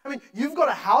 I mean, you've got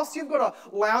a house, you've got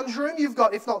a lounge room, you've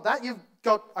got, if not that, you've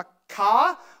got a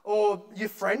car, or your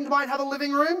friend might have a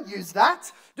living room. Use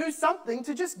that. Do something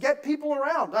to just get people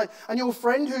around. I knew a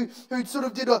friend who sort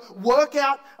of did a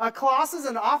workout classes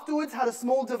and afterwards had a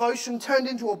small devotion turned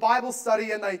into a Bible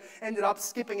study, and they ended up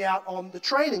skipping out on the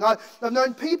training. I've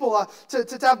known people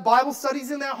to have Bible studies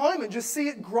in their home and just see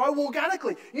it grow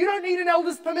organically. You don't need an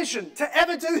elder's permission to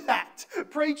ever do that.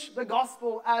 Preach the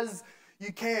gospel as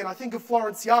you can. I think of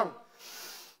Florence Young.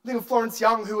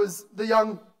 Who was the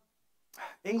young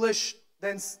English,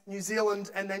 then New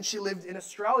Zealand, and then she lived in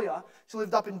Australia. She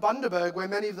lived up in Bundaberg, where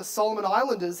many of the Solomon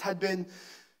Islanders had been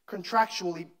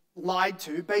contractually lied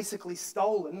to, basically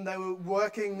stolen. They were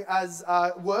working as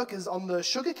workers on the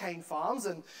sugarcane farms,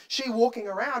 and she, walking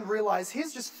around, realized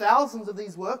here's just thousands of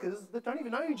these workers that don't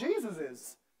even know who Jesus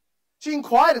is. She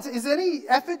inquired, is any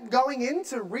effort going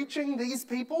into reaching these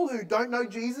people who don't know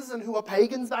Jesus and who are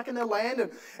pagans back in their land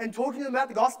and talking to them about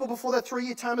the gospel before their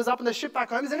 3-year term is up and they're shipped back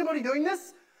home? Is anybody doing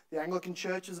this? The Anglican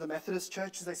churches, the Methodist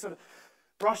churches, they sort of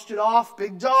brushed it off.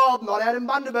 Big job, not out in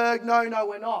Bundaberg. No,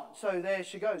 we're not. So there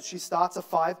she goes. She starts a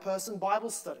 5-person Bible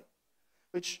study,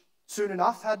 which soon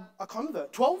enough had a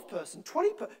convert. 12-person,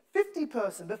 20-person,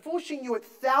 50-person. Before she knew it,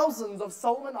 thousands of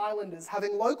Solomon Islanders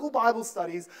having local Bible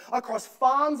studies across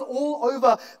farms all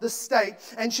over the state.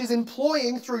 And she's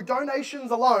employing, through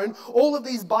donations alone, all of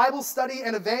these Bible study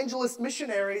and evangelist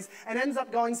missionaries, and ends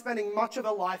up spending much of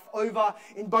her life over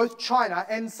in both China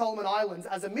and Solomon Islands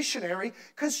as a missionary,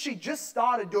 because she just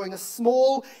started doing a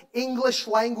small English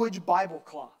language Bible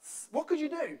class. What could you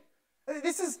do?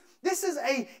 This is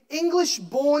a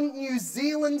English-born New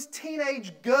Zealand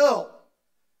teenage girl.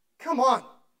 Come on.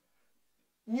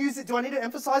 Do I need to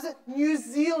emphasize it? New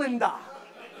Zealander.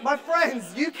 My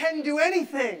friends, you can do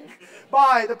anything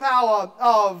by the power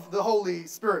of the Holy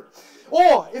Spirit.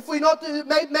 Or, if we not do,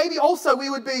 maybe also we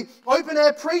would be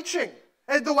open-air preaching.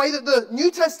 And the way that the New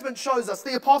Testament shows us,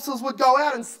 the apostles would go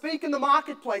out and speak in the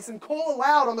marketplace and call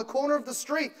aloud on the corner of the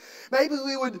street. Maybe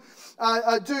we would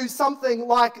do something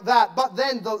like that. But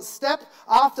then the step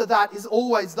after that is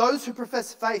always those who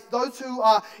profess faith, those who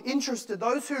are interested,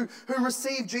 those who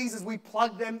receive Jesus, we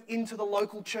plug them into the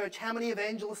local church. How many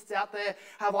evangelists out there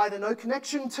have either no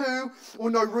connection to or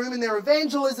no room in their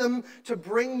evangelism to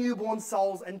bring newborn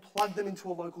souls and plug them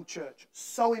into a local church?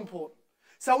 So important.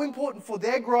 So important for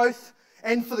their growth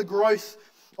and for the growth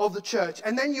of the church.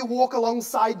 And then you walk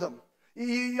alongside them.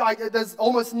 There's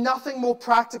almost nothing more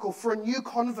practical for a new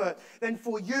convert than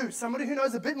for you, somebody who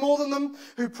knows a bit more than them,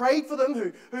 who prayed for them,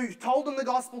 who told them the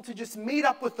gospel, to just meet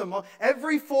up with them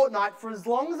every fortnight for as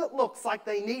long as it looks like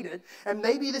they need it, and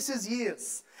maybe this is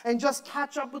years, and just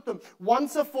catch up with them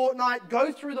once a fortnight,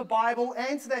 go through the Bible,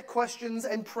 answer their questions,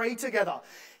 and pray together.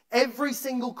 Every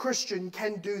single Christian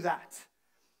can do that.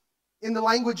 In the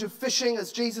language of fishing,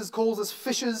 as Jesus calls us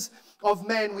fishers of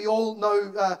men, we all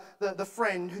know the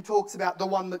friend who talks about the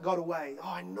one that got away.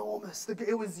 Oh, enormous.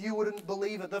 It was, you wouldn't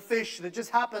believe it, the fish that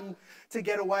just happened to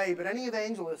get away. But any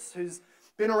evangelist who's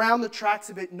been around the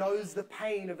tracks a bit knows the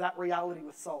pain of that reality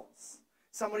with souls.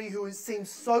 Somebody who seems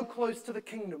so close to the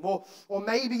kingdom, or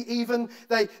maybe even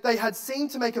they had seemed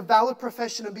to make a valid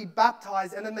profession and be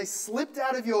baptized, and then they slipped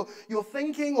out of your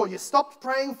thinking, or you stopped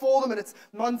praying for them, and it's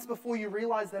months before you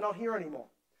realize they're not here anymore.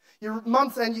 You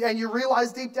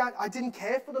realize deep down, I didn't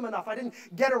care for them enough. I didn't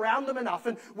get around them enough.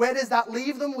 And where does that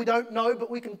leave them? We don't know,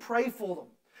 but we can pray for them.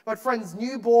 But friends,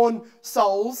 newborn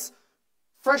souls,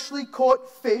 freshly caught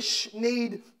fish,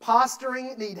 need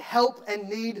pastoring, need help, and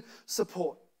need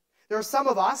support. There are some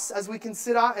of us, as we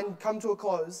consider and come to a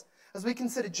close, as we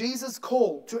consider Jesus'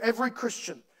 call to every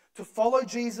Christian to follow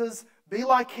Jesus, be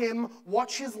like him,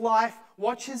 watch his life,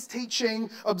 watch his teaching,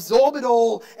 absorb it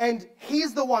all, and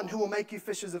he's the one who will make you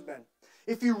fishers of men.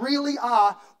 If you really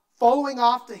are following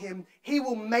after him, he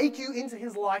will make you into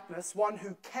his likeness, one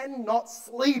who cannot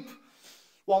sleep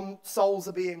while souls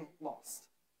are being lost.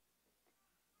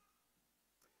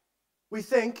 We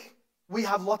think we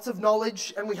have lots of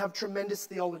knowledge and we have tremendous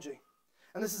theology.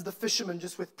 And this is the fisherman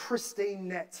just with pristine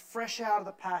nets, fresh out of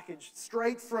the package,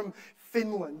 straight from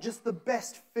Finland, just the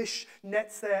best fish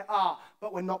nets there are,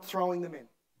 but we're not throwing them in.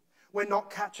 We're not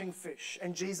catching fish.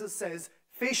 And Jesus says,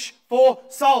 fish for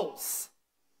souls.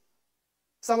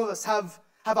 Some of us have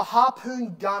a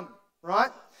harpoon gun,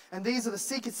 right? And these are the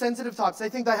seeker-sensitive types. They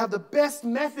think they have the best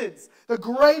methods, the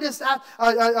greatest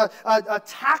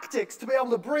tactics to be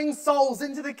able to bring souls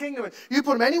into the kingdom. You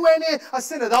put them anywhere near a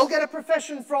sinner, they'll get a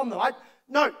profession from them.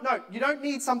 No, you don't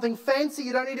need something fancy.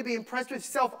 You don't need to be impressed with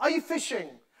yourself. Are you fishing?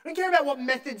 I don't care about what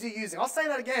methods you're using. I'll say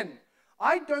that again.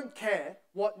 I don't care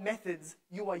what methods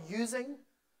you are using,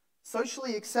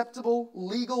 socially acceptable,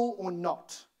 legal or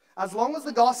not. As long as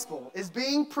the gospel is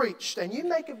being preached, and you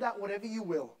make of that whatever you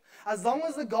will, as long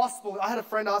as the gospel, I had a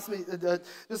friend ask me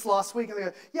this last week, and they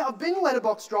go, yeah, I've been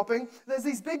letterbox dropping. There's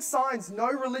these big signs, no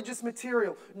religious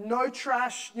material, no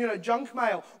trash, junk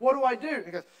mail. What do I do?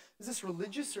 He goes, is this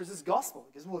religious or is this gospel?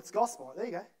 He goes, well, it's gospel. There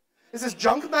you go. Is this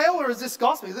junk mail or is this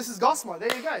gospel? This is gospel.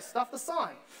 There you go. Stuff the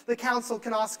sign. The council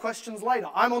can ask questions later.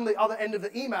 I'm on the other end of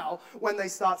the email when they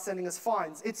start sending us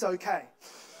fines. It's okay.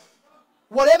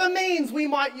 Whatever means we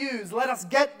might use, let us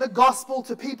get the gospel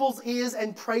to people's ears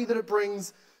and pray that it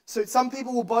brings. So some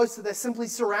people will boast that they're simply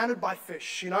surrounded by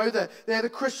fish. They're the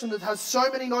Christian that has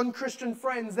so many non-Christian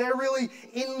friends. They're really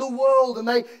in the world and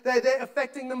they're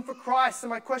affecting them for Christ. And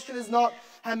my question is not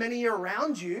how many are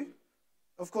around you.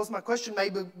 Of course, my question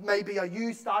may be, are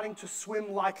you starting to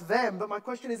swim like them? But my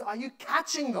question is, are you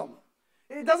catching them?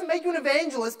 It doesn't make you an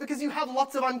evangelist because you have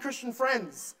lots of unchristian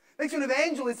friends. It makes you an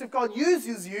evangelist if God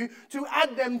uses you to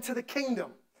add them to the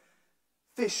kingdom.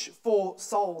 Fish for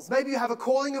souls. Maybe you have a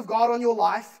calling of God on your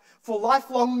life for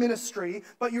lifelong ministry,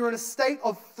 but you're in a state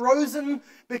of frozen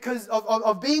because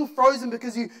of being frozen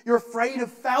because you're afraid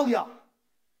of failure.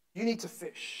 You need to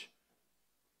fish.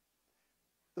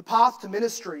 The path to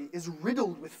ministry is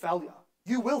riddled with failure.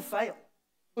 You will fail.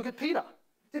 Look at Peter.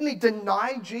 Didn't he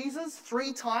deny Jesus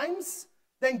 3 times?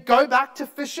 Then go back to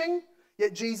fishing?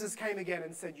 Yet Jesus came again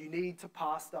and said, you need to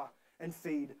pasture and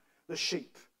feed the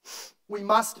sheep. We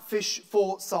must fish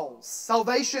for souls.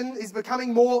 Salvation is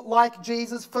becoming more like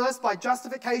Jesus, first by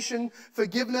justification,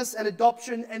 forgiveness, and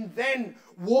adoption, and then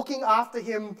walking after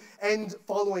him and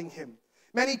following him.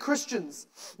 Many Christians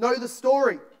know the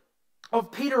story of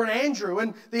Peter and Andrew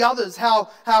and the others, how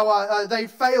they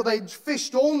failed. They'd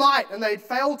fished all night and they'd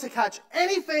failed to catch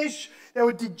any fish. They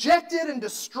were dejected and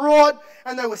distraught,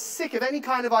 and they were sick of any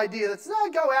kind of idea that's,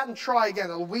 go out and try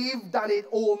again. We've done it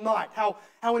all night. How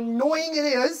annoying it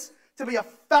is to be a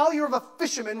failure of a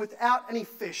fisherman without any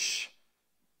fish.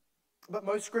 But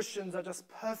most Christians are just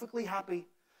perfectly happy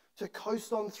to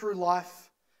coast on through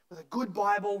life with a good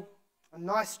Bible, a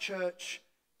nice church,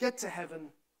 get to heaven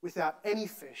without any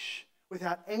fish,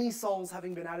 without any souls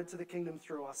having been added to the kingdom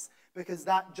through us, because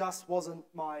that just wasn't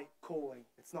my calling.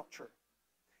 It's not true.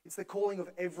 It's the calling of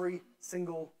every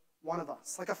single one of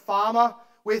us. Like a farmer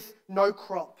with no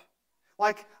crop,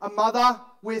 like a mother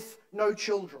with no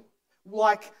children,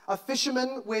 like a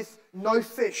fisherman with no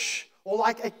fish, or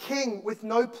like a king with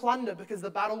no plunder because the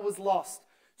battle was lost.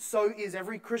 So is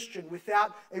every Christian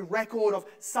without a record of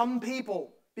some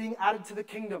people being added to the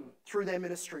kingdom through their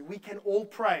ministry. We can all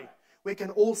pray. We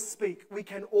can all speak. We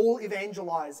can all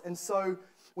evangelize. And so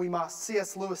we must.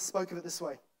 C.S. Lewis spoke of it this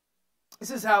way.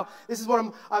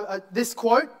 This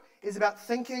quote is about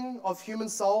thinking of human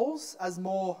souls as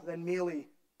more than merely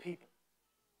people.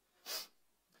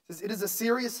 It is a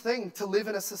serious thing to live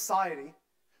in a society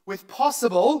with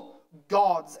possible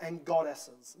gods and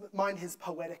goddesses. Mind his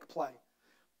poetic play.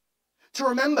 To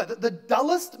remember that the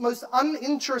dullest, most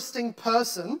uninteresting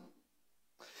person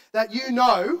that you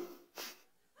know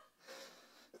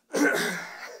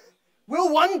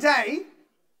will one day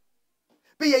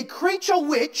be a creature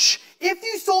which, if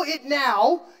you saw it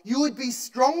now, you would be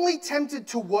strongly tempted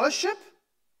to worship,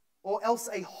 or else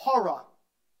a horror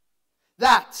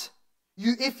that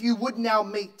if you would now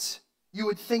meet, you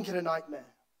would think it a nightmare.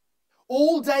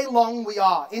 All day long we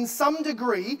are, in some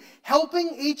degree,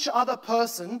 helping each other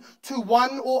person to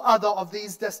one or other of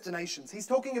these destinations. He's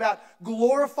talking about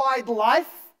glorified life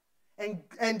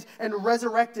and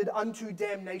resurrected unto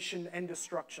damnation and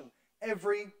destruction.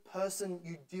 Every person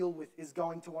you deal with is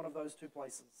going to one of those two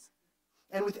places.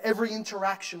 And with every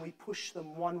interaction, we push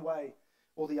them one way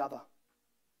or the other.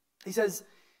 He says,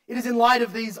 it is in light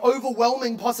of these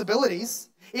overwhelming possibilities,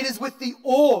 it is with the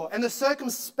awe and the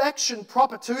circumspection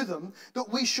proper to them that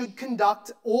we should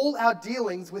conduct all our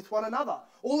dealings with one another.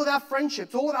 All of our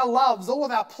friendships, all of our loves, all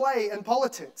of our play and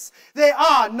politics. There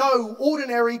are no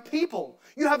ordinary people.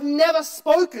 You have never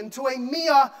spoken to a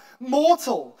mere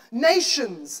mortal.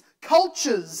 Nations,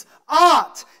 cultures,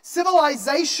 art,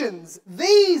 civilizations,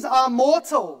 these are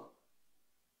mortal.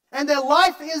 And their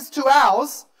life is to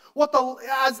ours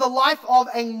as the life of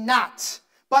a gnat.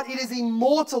 But it is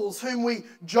immortals whom we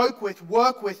joke with,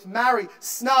 work with, marry,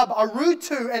 snub, are rude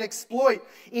to, and exploit.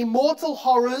 Immortal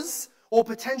horrors or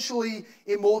potentially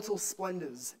immortal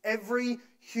splendors. Every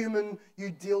human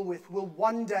you deal with will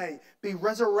one day be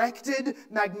resurrected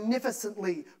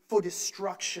magnificently for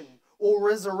destruction or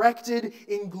resurrected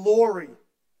in glory.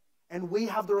 And we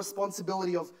have the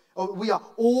responsibility we are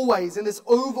always in this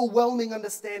overwhelming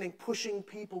understanding pushing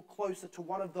people closer to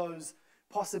one of those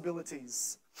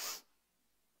possibilities.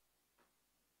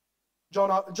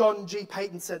 John G.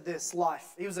 Payton said this,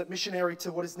 life. He was a missionary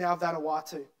to what is now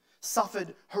Vanuatu.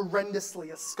 Suffered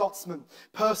horrendously, a Scotsman,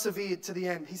 persevered to the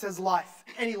end. He says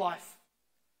any life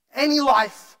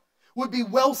would be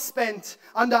well spent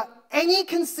under any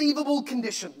conceivable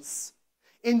conditions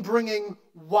in bringing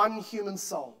one human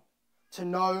soul to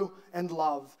know and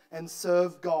love and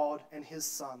serve God and His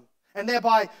Son, and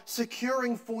thereby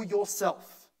securing for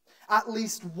yourself at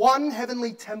least one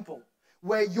heavenly temple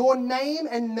where your name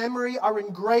and memory are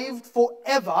engraved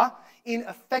forever in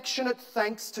affectionate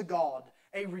thanks to God,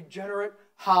 a regenerate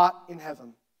heart in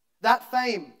heaven. That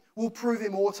fame will prove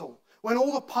immortal when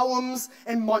all the poems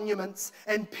and monuments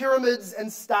and pyramids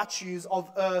and statues of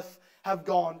earth have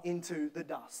gone into the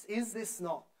dust. Is this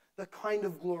not the kind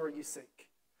of glory you seek?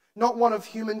 Not one of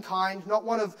humankind, not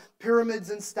one of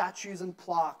pyramids and statues and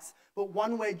plaques, but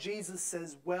one where Jesus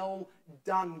says, well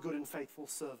done, good and faithful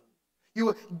servant. You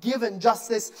were given just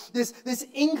this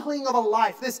inkling of a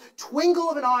life, this twinkle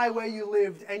of an eye where you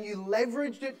lived, and you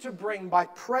leveraged it to bring by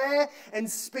prayer and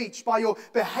speech, by your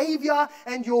behavior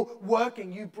and your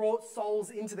working. You brought souls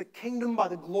into the kingdom by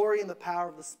the glory and the power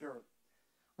of the Spirit.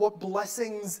 What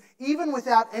blessings, even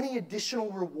without any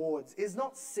additional rewards, is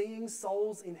not seeing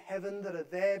souls in heaven that are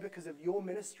there because of your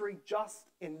ministry just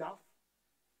enough?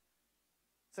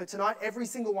 So tonight, every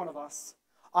single one of us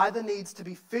either needs to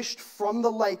be fished from the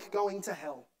lake going to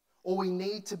hell, or we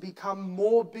need to become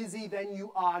more busy than you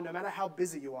are, no matter how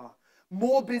busy you are,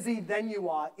 more busy than you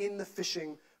are in the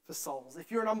fishing for souls.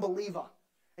 If you're an unbeliever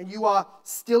and you are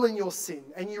still in your sin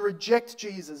and you reject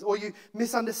Jesus or you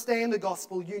misunderstand the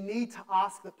gospel, you need to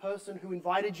ask the person who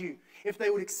invited you if they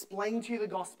would explain to you the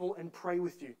gospel and pray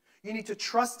with you. You need to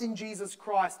trust in Jesus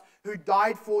Christ, who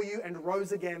died for you and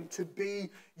rose again to be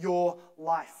your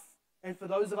life. And for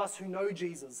those of us who know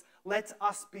Jesus, let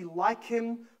us be like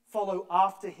Him, follow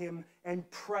after Him, and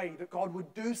pray that God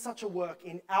would do such a work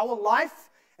in our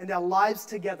life and our lives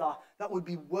together that would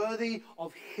be worthy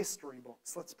of history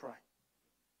books. Let's pray.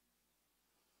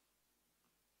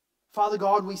 Father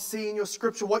God, we see in your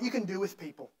scripture what you can do with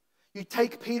people. You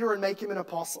take Peter and make him an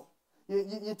apostle.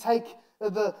 You take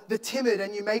the timid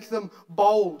and you make them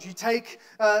bold. You take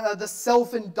the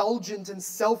self-indulgent and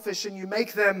selfish and you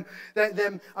make them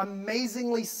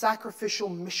amazingly sacrificial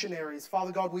missionaries.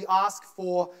 Father God, we ask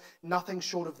for nothing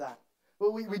short of that.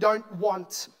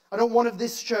 I don't want of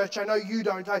this church. I know you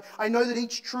don't. I know that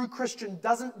each true Christian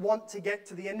doesn't want to get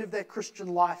to the end of their Christian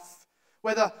life.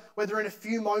 Whether in a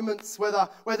few moments, whether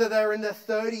they're in their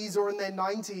 30s or in their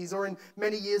 90s or in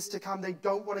many years to come, they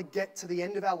don't want to get to the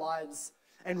end of our lives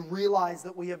and realize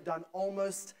that we have done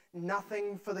almost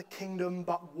nothing for the kingdom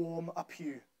but warm a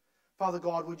pew. Father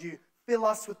God, would you fill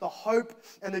us with the hope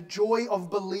and the joy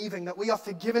of believing that we are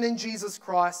forgiven in Jesus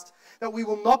Christ, that we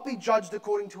will not be judged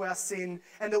according to our sin,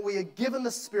 and that we are given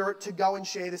the Spirit to go and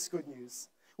share this good news.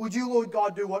 Would you, Lord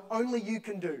God, do what only you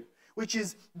can do, which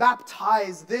is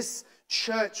baptize this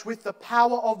church with the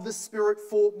power of the Spirit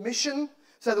for mission,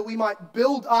 so that we might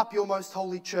build up your most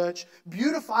holy church,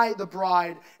 beautify the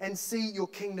bride, and see your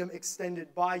kingdom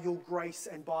extended by your grace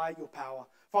and by your power.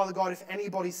 Father God, if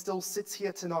anybody still sits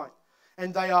here tonight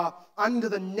and they are under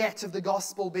the net of the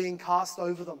gospel being cast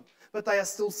over them, but they are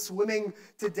still swimming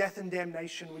to death and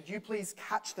damnation, would you please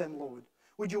catch them, Lord?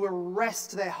 Would you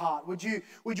arrest their heart? Would you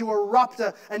erupt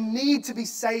a need to be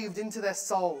saved into their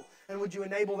soul? And would you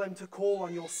enable them to call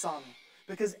on your Son?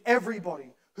 Because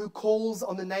everybody who calls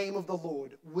on the name of the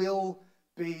Lord will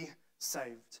be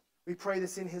saved. We pray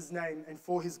this in His name and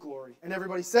for His glory. And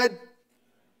everybody said,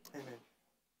 Amen.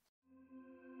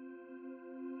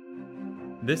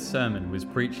 This sermon was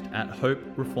preached at Hope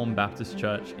Reformed Baptist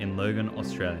Church in Logan,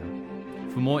 Australia.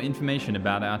 For more information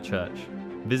about our church,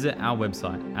 visit our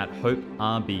website at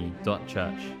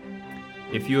hoperb.church.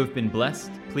 If you have been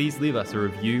blessed, please leave us a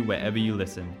review wherever you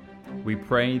listen. We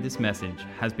pray this message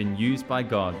has been used by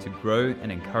God to grow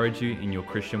and encourage you in your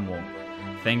Christian walk.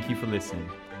 Thank you for listening.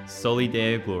 Soli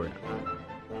Deo Gloria.